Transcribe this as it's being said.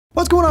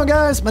What's going on,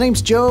 guys? My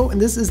name's Joe,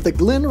 and this is the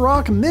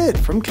Glenrock Mid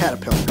from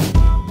Caterpillar.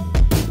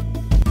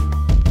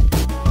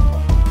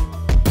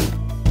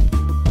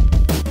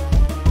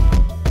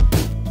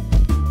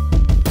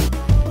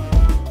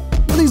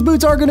 Well, these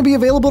boots are going to be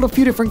available in a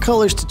few different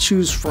colors to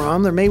choose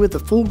from. They're made with the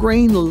full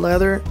grain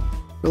leather.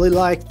 Really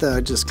like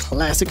the just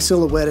classic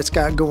silhouette it's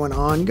got going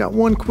on. You got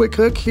one quick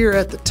hook here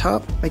at the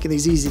top, making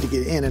these easy to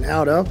get in and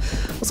out of.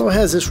 Also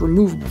has this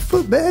removable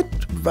footbed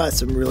to provide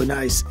some really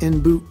nice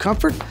in-boot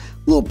comfort.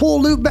 Little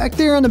pull loop back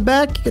there in the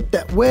back. You get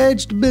that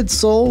wedged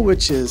midsole,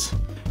 which is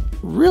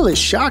really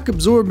shock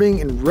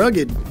absorbing and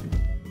rugged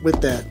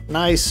with that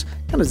nice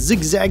kind of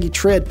zigzaggy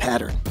tread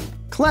pattern.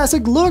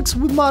 Classic looks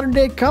with modern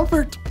day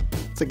comfort.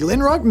 It's a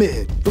Glenrock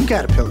Mid from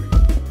Caterpillar.